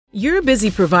You're a busy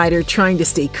provider trying to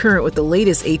stay current with the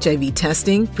latest HIV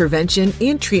testing, prevention,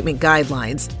 and treatment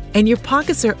guidelines, and your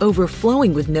pockets are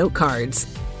overflowing with note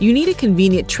cards. You need a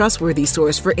convenient, trustworthy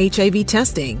source for HIV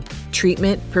testing,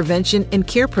 treatment, prevention, and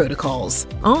care protocols.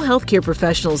 All healthcare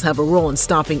professionals have a role in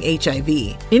stopping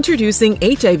HIV. Introducing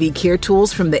HIV Care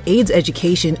Tools from the AIDS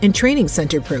Education and Training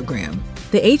Center program.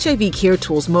 The HIV Care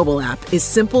Tools mobile app is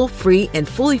simple, free, and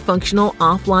fully functional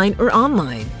offline or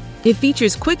online. It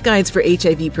features quick guides for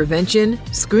HIV prevention,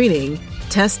 screening,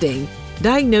 testing,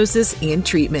 diagnosis, and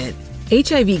treatment.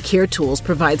 HIV Care Tools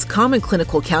provides common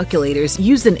clinical calculators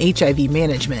used in HIV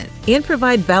management and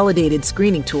provide validated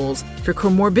screening tools for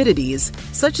comorbidities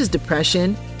such as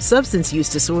depression, substance use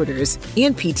disorders,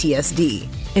 and PTSD.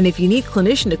 And if you need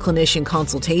clinician-to-clinician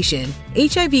consultation,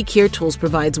 HIV Care Tools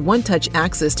provides one-touch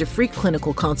access to free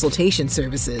clinical consultation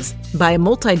services by a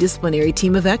multidisciplinary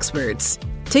team of experts.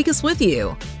 Take us with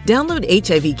you. Download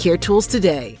HIV Care Tools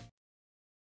today.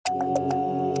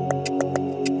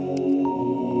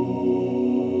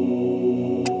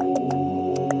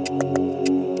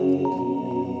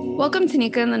 Welcome to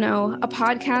Nika in the Know, a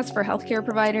podcast for healthcare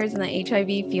providers in the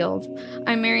HIV field.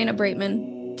 I'm Mariana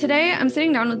Breitman. Today, I'm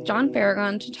sitting down with John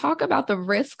Farragon to talk about the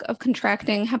risk of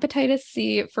contracting hepatitis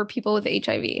C for people with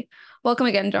HIV. Welcome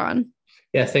again, John.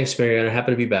 Yeah, thanks, Mariana.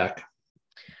 Happy to be back.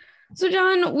 So,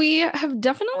 John, we have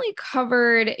definitely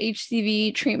covered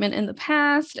HCV treatment in the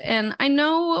past, and I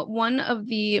know one of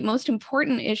the most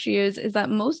important issues is that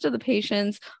most of the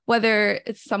patients, whether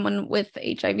it's someone with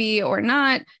HIV or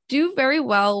not, do very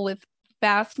well with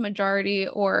vast majority,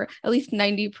 or at least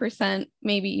 90%,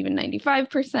 maybe even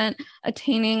 95%,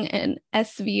 attaining an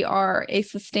SVR, a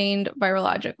sustained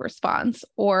virologic response,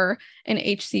 or an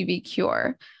HCV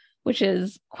cure, which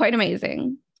is quite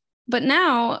amazing. But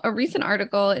now, a recent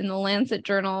article in the Lancet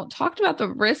Journal talked about the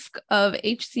risk of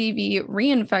HCV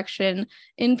reinfection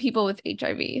in people with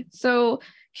HIV. So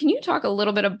can you talk a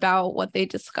little bit about what they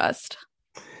discussed?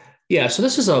 Yeah, so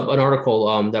this is an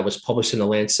article that was published in the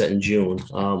Lancet in June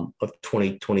of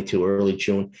 2022, early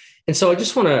June. And so I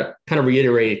just want to kind of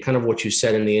reiterate kind of what you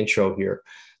said in the intro here.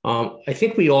 I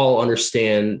think we all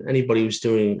understand, anybody who's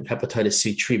doing hepatitis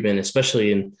C treatment,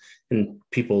 especially in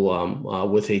people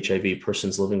with HIV,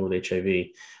 persons living with HIV,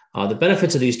 the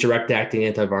benefits of these direct-acting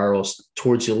antivirals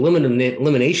towards the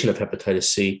elimination of hepatitis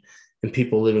C in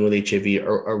people living with HIV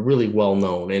are really well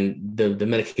known, and the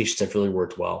medications have really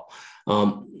worked well.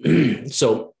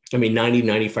 So, I mean, 90,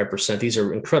 95%, these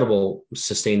are incredible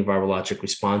sustained virologic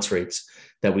response rates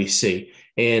that we see.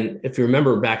 And if you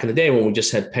remember back in the day when we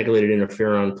just had pegylated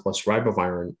interferon plus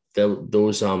ribavirin,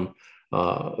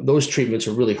 those treatments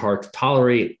are really hard to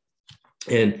tolerate.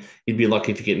 And you'd be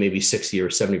lucky if you get maybe 60 or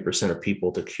 70% of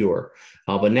people to cure.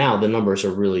 But now the numbers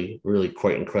are really, really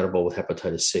quite incredible with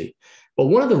hepatitis C. But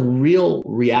one of the real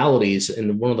realities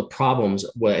and one of the problems,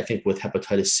 what I think with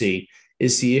hepatitis C,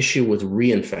 is the issue with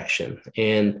reinfection.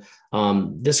 And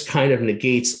this kind of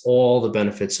negates all the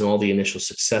benefits and all the initial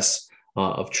success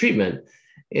of treatment.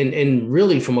 And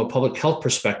really, from a public health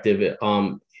perspective,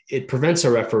 it prevents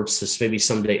our efforts to maybe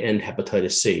someday end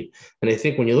hepatitis C. And I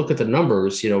think when you look at the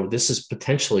numbers, this is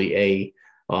potentially a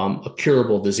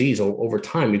curable disease. Over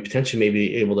time, we potentially may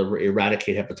be able to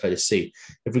eradicate hepatitis C.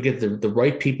 If we get the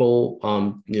right people,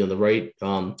 the right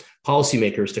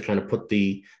policymakers to kind of put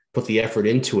the effort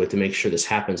into it to make sure this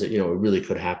happens, it really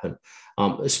could happen.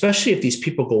 Especially if these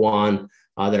people go on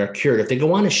that are cured, if they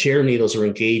go on to share needles or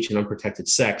engage in unprotected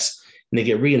sex and they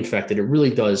get reinfected, it really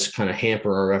does kind of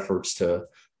hamper our efforts to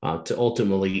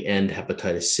ultimately end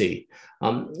hepatitis C.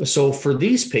 So for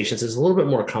these patients, it's a little bit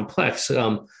more complex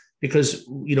because,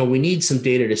 we need some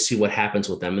data to see what happens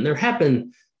with them. And there have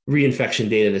been reinfection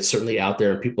data that's certainly out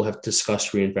there, and people have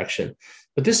discussed reinfection.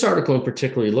 But this article in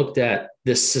particular looked at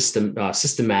this system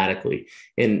systematically.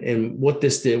 And what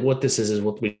this is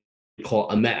what we call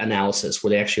a meta-analysis, where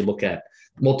they actually look at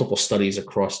multiple studies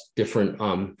across different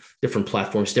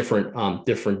platforms, different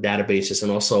databases,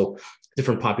 and also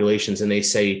different populations, and they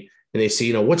see,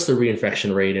 what's the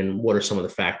reinfection rate and what are some of the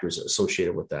factors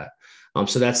associated with that.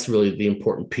 So that's really the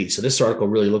important piece. So this article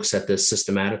really looks at this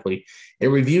systematically. It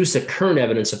reviews the current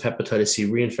evidence of hepatitis C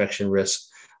reinfection risk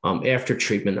after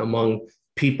treatment among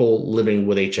people living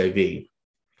with HIV.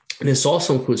 And this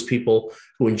also includes people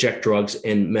who inject drugs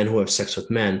and men who have sex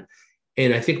with men.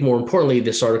 And I think more importantly,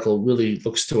 this article really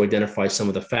looks to identify some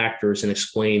of the factors and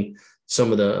explain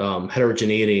some of the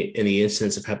heterogeneity in the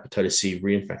incidence of hepatitis C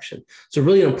reinfection. So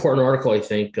really an important article, I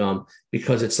think,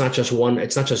 because it's not just one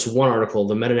article.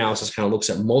 The meta-analysis kind of looks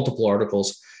at multiple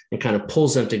articles and kind of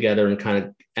pulls them together and kind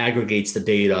of aggregates the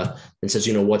data and says,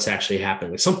 what's actually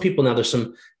happening. Some people now, there's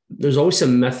some there's always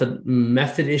some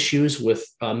method issues with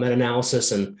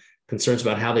meta-analysis and concerns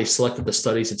about how they selected the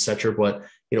studies, et cetera. But,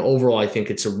 overall, I think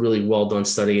it's a really well done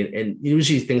study. And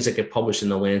usually things that get published in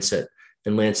the Lancet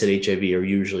and Lancet HIV are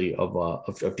usually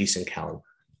of decent caliber.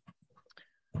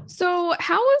 So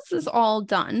how is this all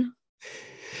done?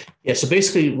 Yeah, so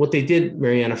basically what they did,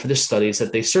 Mariana, for this study is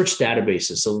that they searched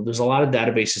databases. So there's a lot of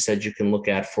databases that you can look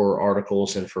at for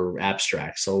articles and for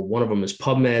abstracts. So one of them is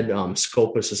PubMed,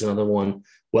 Scopus is another one,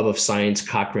 Web of Science,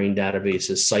 Cochrane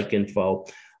databases, PsycInfo.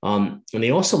 And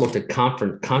they also looked at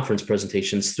conference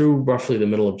presentations through roughly the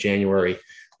middle of January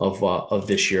of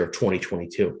this year, of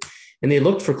 2022. And they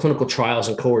looked for clinical trials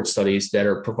and cohort studies that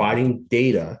are providing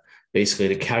data basically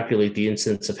to calculate the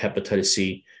incidence of hepatitis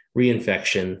C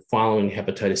reinfection following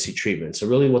hepatitis C treatment. So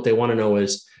really what they want to know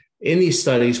is, in these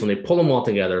studies, when they pull them all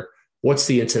together, what's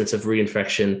the incidence of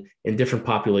reinfection in different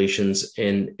populations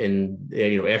and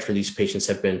after these patients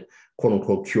have been quote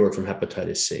unquote cured from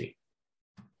hepatitis C.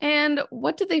 And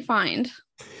what did they find?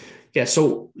 Yeah,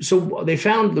 so they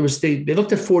found they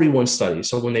looked at 41 studies.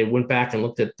 So when they went back and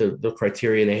looked at the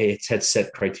criteria, and they had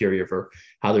set criteria for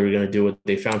how they were going to do it,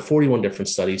 they found 41 different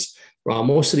studies.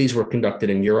 Most of these were conducted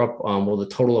in Europe, with a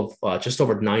total of just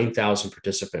over 9,000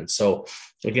 participants. So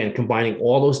again, combining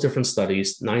all those different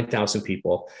studies, 9,000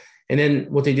 people. And then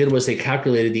what they did was they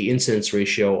calculated the incidence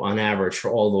ratio on average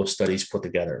for all those studies put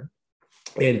together.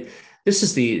 And this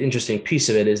is the interesting piece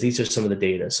of it, is these are some of the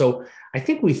data. So I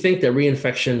think we think that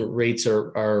reinfection rates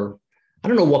are I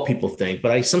don't know what people think,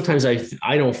 but sometimes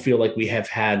I don't feel like we have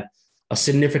had a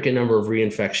significant number of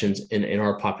reinfections in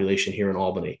our population here in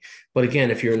Albany. But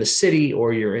again, if you're in the city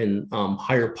or you're in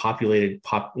higher populated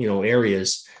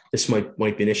areas, this might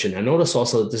be an issue. Now, notice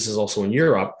also that this is also in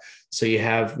Europe. So you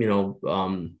have, there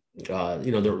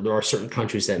are certain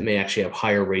countries that may actually have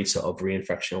higher rates of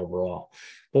reinfection overall.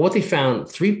 But what they found,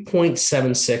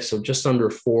 3.76, so just under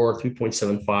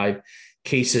 3.75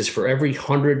 cases for every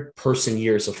 100 person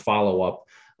years of follow-up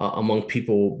among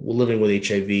people living with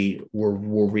HIV were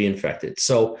reinfected.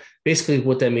 So basically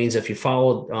what that means, if you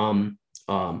followed,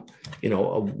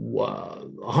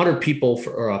 100 people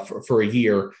for a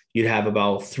year, you'd have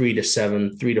about 3 to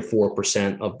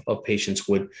 4% of patients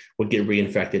would get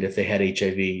reinfected if they had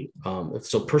HIV.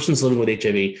 So persons living with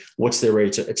HIV, what's their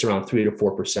rate? It's around 3 to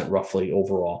 4% roughly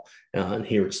overall. And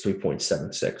here it's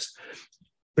 3.76.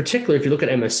 Particularly if you look at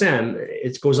MSM,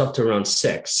 it goes up to around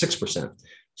 6%.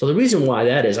 So the reason why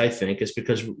that is, I think, is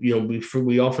because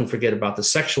we often forget about the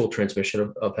sexual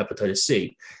transmission of hepatitis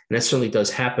C, and that certainly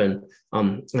does happen.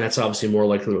 And that's obviously more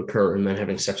likely to occur in men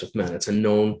having sex with men. It's a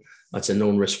known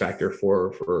risk factor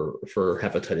for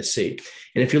hepatitis C.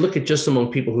 And if you look at just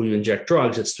among people who inject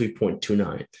drugs, it's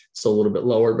 3.29. Still a little bit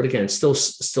lower, but again, still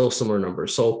similar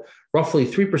numbers. So roughly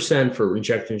 3% for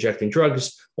injecting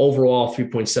drugs. Overall,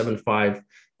 3.75.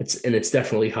 It's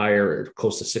definitely higher,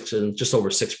 close to 6 and just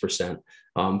over 6%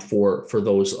 for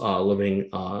those living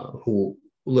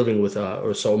with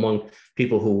or so among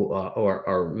people who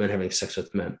are men having sex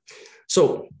with men.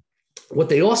 So what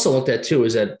they also looked at too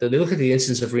is that they looked at the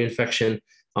incidence of reinfection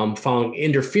following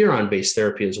interferon-based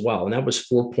therapy as well, and that was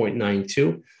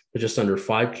 4.92, just under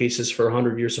 5 cases for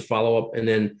 100 years of follow-up, and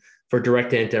then for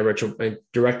direct acting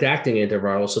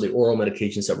antivirals, so the oral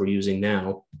medications that we're using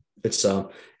now, it's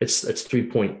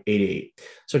 3.88.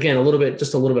 So again, a little bit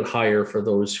higher for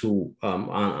those who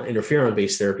on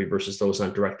interferon-based therapy versus those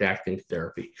on direct acting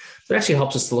therapy. So it actually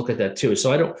helps us to look at that too.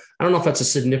 So I don't know if that's a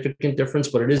significant difference,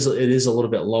 but it is a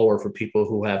little bit lower for people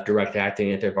who have direct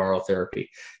acting antiviral therapy.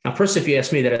 Now, personally, if you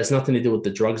ask me, that has nothing to do with the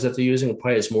drugs that they're using. It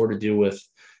probably has more to do with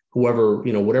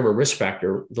whatever risk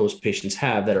factor those patients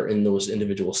have that are in those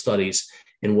individual studies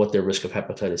and what their risk of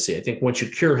hepatitis C. I think once you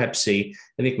cure hep C,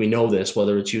 I think we know this,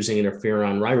 whether it's using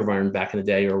interferon ribavirin back in the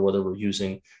day or whether we're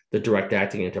using the direct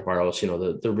acting antivirals,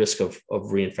 the risk of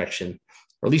reinfection,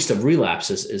 or at least of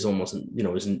relapse is almost,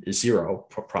 is zero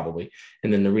probably.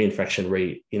 And then the reinfection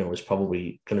rate, is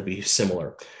probably going to be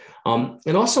similar.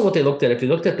 And also what they looked at, if you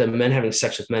looked at the men having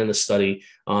sex with men in the study,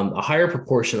 a higher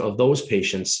proportion of those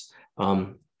patients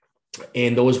and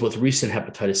those with recent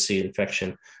hepatitis C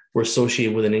infection were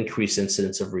associated with an increased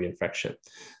incidence of reinfection.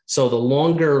 So the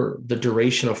longer the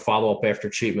duration of follow-up after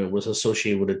treatment was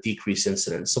associated with a decreased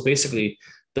incidence. So basically,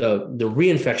 the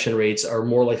reinfection rates are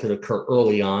more likely to occur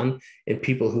early on in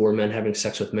people who are men having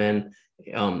sex with men.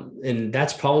 And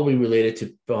that's probably related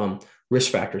to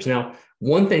risk factors. Now,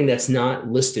 one thing that's not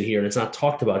listed here and it's not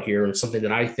talked about here, and something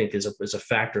that I think is a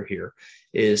factor here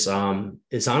is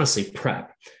honestly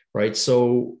PrEP. Right.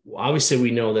 So obviously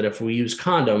we know that if we use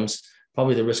condoms,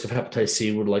 probably the risk of hepatitis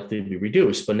C would likely be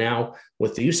reduced. But now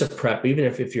with the use of PrEP, even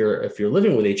if you're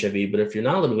living with HIV, but if you're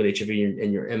not living with HIV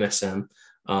and you're MSM,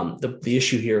 the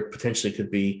issue here potentially could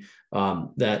be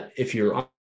that if you're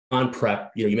on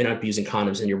PrEP, you may not be using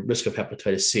condoms, and your risk of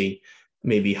hepatitis C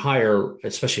may be higher,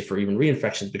 especially for even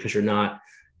reinfections, because you're not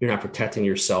protecting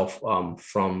yourself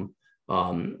from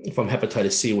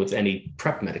hepatitis C with any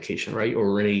PrEP medication, right,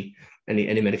 or any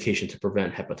medication to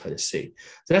prevent hepatitis C.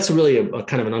 So that's really a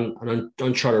kind of an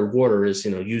uncharted water, is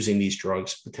using these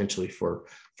drugs potentially for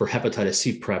hepatitis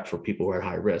C PrEP for people who are at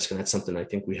high risk, and that's something I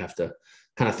think we have to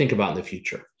kind of think about in the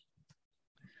future.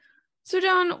 So,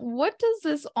 John, what does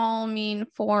this all mean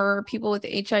for people with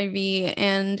HIV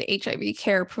and HIV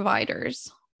care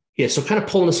providers? Yeah, so kind of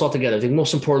pulling this all together, I think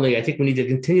most importantly, I think we need to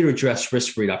continue to address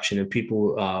risk reduction in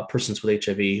persons with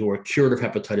HIV who are cured of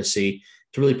hepatitis C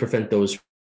to really prevent those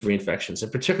reinfections,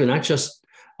 and particularly not just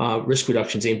risk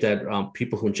reductions aimed at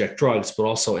people who inject drugs, but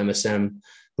also MSM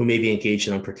who may be engaged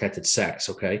in unprotected sex.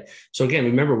 Okay, so again,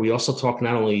 remember, we also talk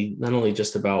not only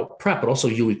just about PrEP, but also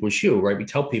U equals U, right? We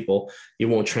tell people you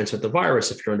won't transmit the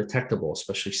virus if you're undetectable,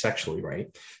 especially sexually,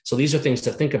 right? So these are things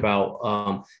to think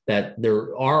about, that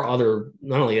there are other,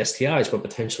 not only STIs, but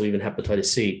potentially even hepatitis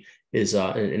C is,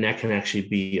 and that can actually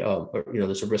be,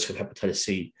 there's a risk of hepatitis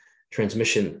C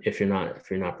transmission if you're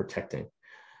not protecting.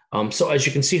 So as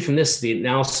you can see from this, the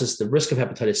analysis, the risk of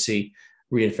hepatitis C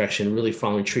reinfection really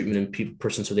following treatment in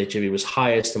persons with HIV was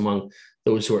highest among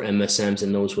those who are MSMs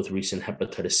and those with recent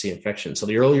hepatitis C infection. So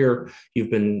the earlier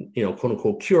you've been, quote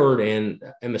unquote, cured, and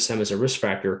MSM as a risk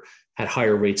factor, had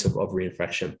higher rates of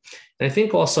reinfection. And I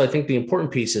think the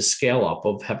important piece is scale up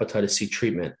of hepatitis C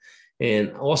treatment,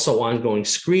 and also ongoing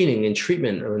screening and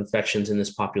treatment of infections in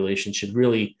this population should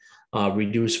really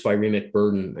reduce viremic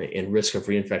burden and risk of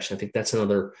reinfection. I think that's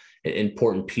another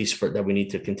important piece that we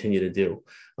need to continue to do,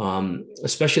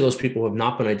 especially those people who have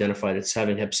not been identified as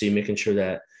having Hep C, making sure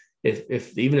that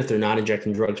even if they're not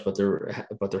injecting drugs, but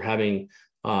they're having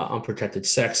unprotected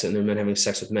sex and they're men having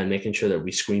sex with men, making sure that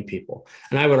we screen people.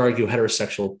 And I would argue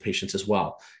heterosexual patients as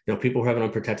well. People who have an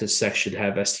unprotected sex should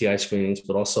have STI screenings,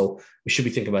 but also we should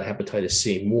be thinking about hepatitis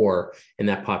C more in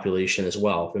that population as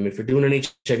well. I mean, if you're doing an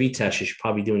HIV test, you should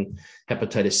probably be doing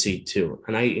hepatitis C too.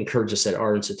 And I encourage this at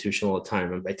our institution all the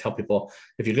time. And I tell people,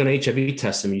 if you're going to HIV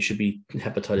test them, you should be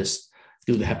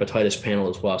do the hepatitis panel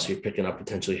as well. So you're picking up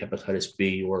potentially hepatitis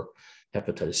B or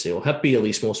hepatitis C. Well, Hep B, at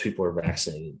least most people are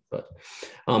vaccinated. But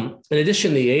in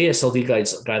addition, the AASLD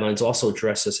guidelines also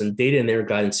address this, and data in their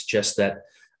guidance suggests that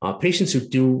patients who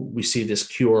do receive this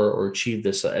cure or achieve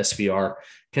this SVR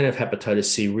can have hepatitis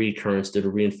C recurrence due to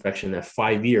reinfection at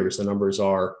 5 years. The numbers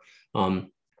are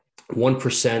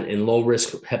 1% in low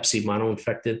risk Hep C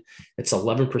monoinfected. It's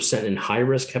 11% in high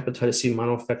risk hepatitis C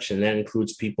monoinfection. That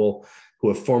includes people who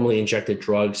have formerly injected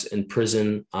drugs in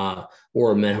prison,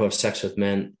 or men who have sex with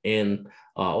men, and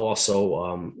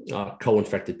also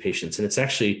co-infected patients. And it's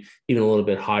actually even a little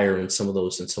bit higher in some of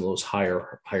those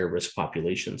higher risk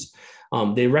populations.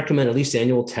 They recommend at least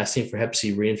annual testing for Hep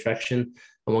C reinfection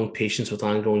among patients with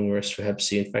ongoing risk for Hep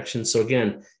C infection. So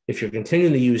again, if you're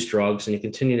continuing to use drugs and you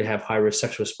continue to have high risk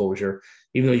sexual exposure,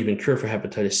 even though you've been cured for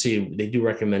hepatitis C, they do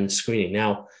recommend screening.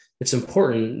 Now, it's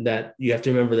important that you have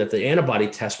to remember that the antibody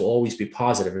test will always be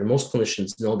positive, and most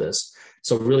clinicians know this.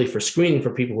 So really, for screening for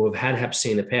people who have had Hep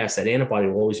C in the past, that antibody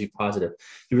will always be positive.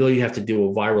 You really have to do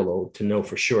a viral load to know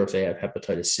for sure if they have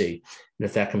hepatitis C. And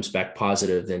if that comes back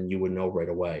positive, then you would know right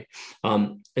away.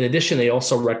 In addition, they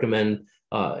also recommend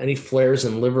any flares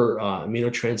in liver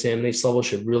aminotransaminase levels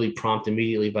should really prompt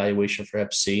immediate evaluation for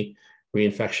Hep C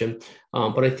reinfection.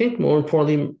 But I think more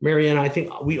importantly, Marianne, I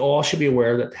think we all should be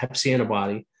aware that Hep C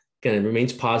antibody, again, it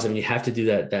remains positive, and you have to do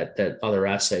that other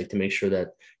assay to make sure that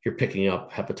you're picking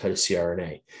up hepatitis C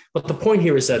RNA. But the point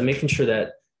here is that making sure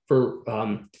that for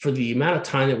the amount of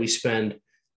time that we spend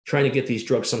trying to get these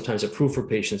drugs sometimes approved for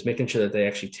patients, making sure that they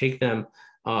actually take them,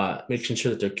 making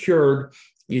sure that they're cured.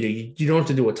 You don't have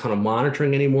to do a ton of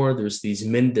monitoring anymore. There's this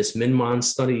MinMON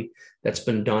study that's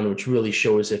been done, which really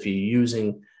shows if you're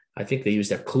using, I think they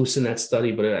used Epclusa in that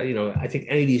study, but I think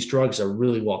any of these drugs are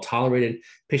really well tolerated.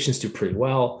 Patients do pretty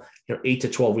well. 8 to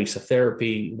 12 weeks of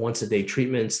therapy, once a day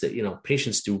treatments, that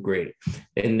patients do great,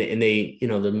 and they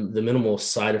the minimal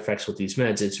side effects with these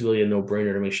meds. It's really a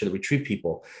no-brainer to make sure that we treat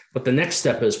people. But the next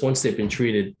step is, once they've been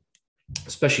treated,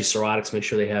 especially cirrhotics, make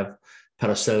sure they have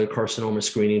hepatocellular carcinoma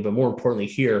screening. But more importantly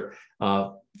here,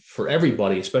 for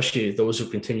everybody, especially those who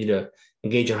continue to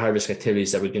engage in high-risk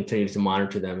activities, that we continue to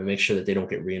monitor them and make sure that they don't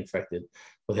get reinfected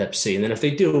with Hep C. And then if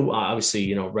they do,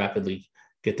 obviously, rapidly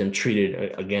get them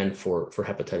treated again for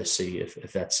hepatitis C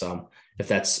if that's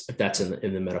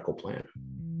in the medical plan.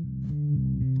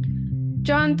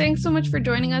 John, thanks so much for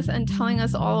joining us and telling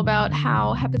us all about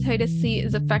how hepatitis C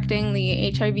is affecting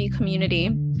the HIV community.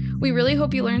 We really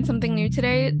hope you learned something new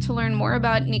today. To learn more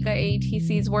about NECA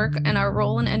AATC's work and our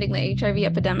role in ending the HIV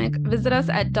epidemic, visit us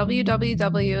at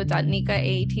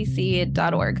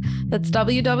www.necaAATC.org. That's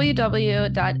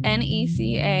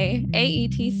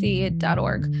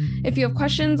www.necaAATC.org. If you have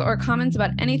questions or comments about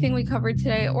anything we covered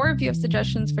today, or if you have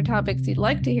suggestions for topics you'd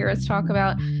like to hear us talk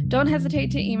about, don't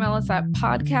hesitate to email us at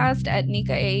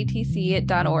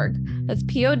podcast@necaAATC.org. That's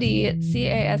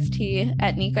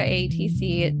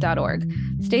podcast@necaAATC.org.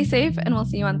 Stay safe, and we'll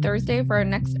see you on Thursday for our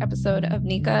next episode of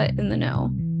NECA in the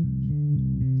Know.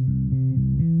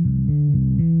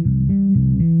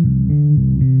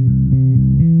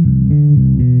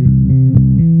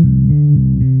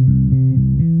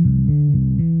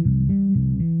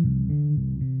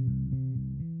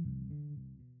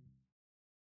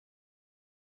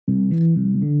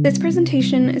 This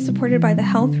presentation is supported by the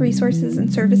Health Resources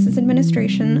and Services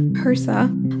Administration,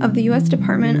 HRSA, of the U.S.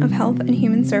 Department of Health and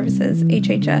Human Services,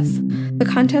 HHS. The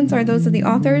contents are those of the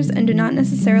authors and do not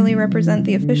necessarily represent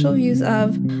the official views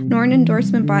of, nor an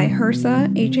endorsement by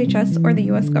HRSA, HHS, or the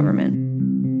U.S. government.